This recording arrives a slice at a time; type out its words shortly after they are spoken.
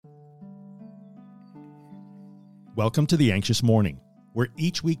Welcome to The Anxious Morning, where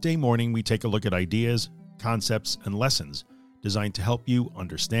each weekday morning we take a look at ideas, concepts, and lessons designed to help you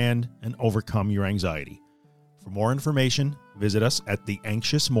understand and overcome your anxiety. For more information, visit us at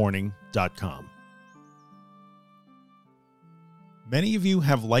theanxiousmorning.com. Many of you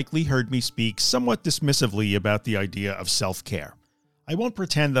have likely heard me speak somewhat dismissively about the idea of self-care. I won't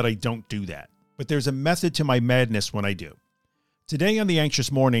pretend that I don't do that, but there's a method to my madness when I do. Today on The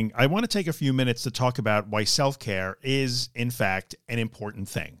Anxious Morning, I want to take a few minutes to talk about why self-care is, in fact, an important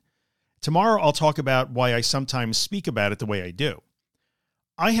thing. Tomorrow, I'll talk about why I sometimes speak about it the way I do.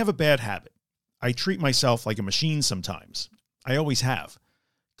 I have a bad habit. I treat myself like a machine sometimes. I always have.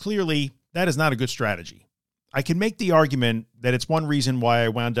 Clearly, that is not a good strategy. I can make the argument that it's one reason why I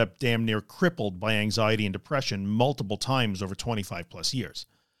wound up damn near crippled by anxiety and depression multiple times over 25 plus years.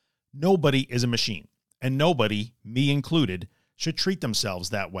 Nobody is a machine, and nobody, me included, should treat themselves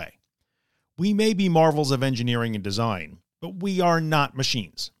that way. We may be marvels of engineering and design, but we are not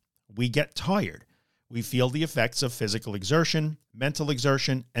machines. We get tired. We feel the effects of physical exertion, mental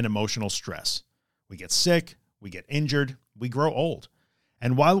exertion, and emotional stress. We get sick, we get injured, we grow old.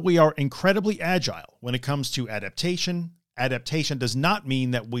 And while we are incredibly agile when it comes to adaptation does not mean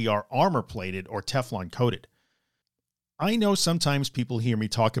that we are armor-plated or Teflon coated. I know sometimes people hear me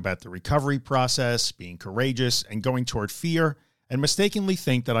talk about the recovery process, being courageous, and going toward fear, and mistakenly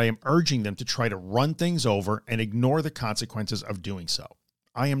think that I am urging them to try to run things over and ignore the consequences of doing so.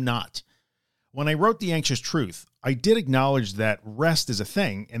 I am not. When I wrote The Anxious Truth, I did acknowledge that rest is a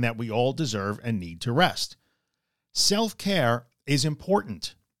thing and that we all deserve and need to rest. Self-care is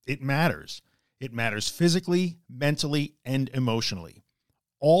important. It matters. It matters physically, mentally, and emotionally.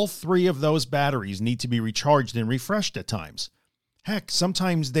 All three of those batteries need to be recharged and refreshed at times. Heck,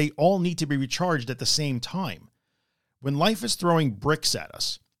 sometimes they all need to be recharged at the same time. When life is throwing bricks at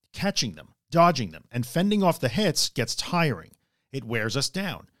us, catching them, dodging them, and fending off the hits gets tiring. It wears us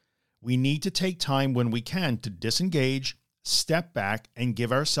down. We need to take time when we can to disengage, step back, and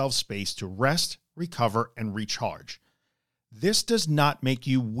give ourselves space to rest, recover, and recharge. This does not make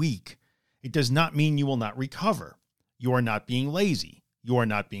you weak. It does not mean you will not recover. You are not being lazy. You are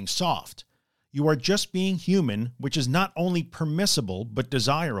not being soft. You are just being human, which is not only permissible, but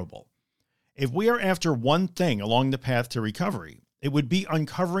desirable. If we are after one thing along the path to recovery, it would be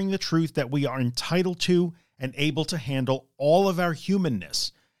uncovering the truth that we are entitled to and able to handle all of our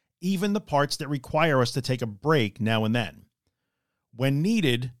humanness, even the parts that require us to take a break now and then. When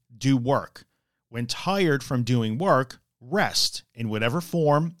needed, do work. When tired from doing work, rest in whatever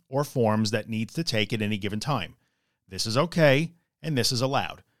form or forms that needs to take at any given time. This is okay, and this is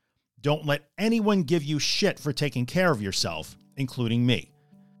allowed. Don't let anyone give you shit for taking care of yourself, including me.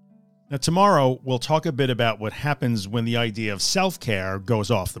 Now, tomorrow, we'll talk a bit about what happens when the idea of self-care goes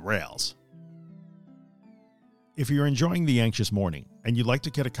off the rails. If you're enjoying The Anxious Morning and you'd like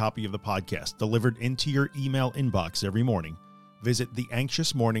to get a copy of the podcast delivered into your email inbox every morning, visit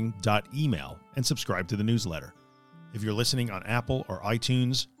theanxiousmorning.email and subscribe to the newsletter. If you're listening on Apple or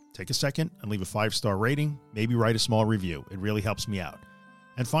iTunes, take a second and leave a 5-star rating, maybe write a small review. It really helps me out.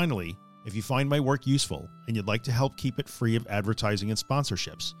 And finally, if you find my work useful and you'd like to help keep it free of advertising and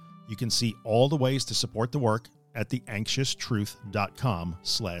sponsorships, you can see all the ways to support the work at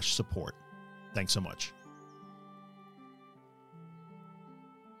theanxioustruth.com/support. Thanks so much.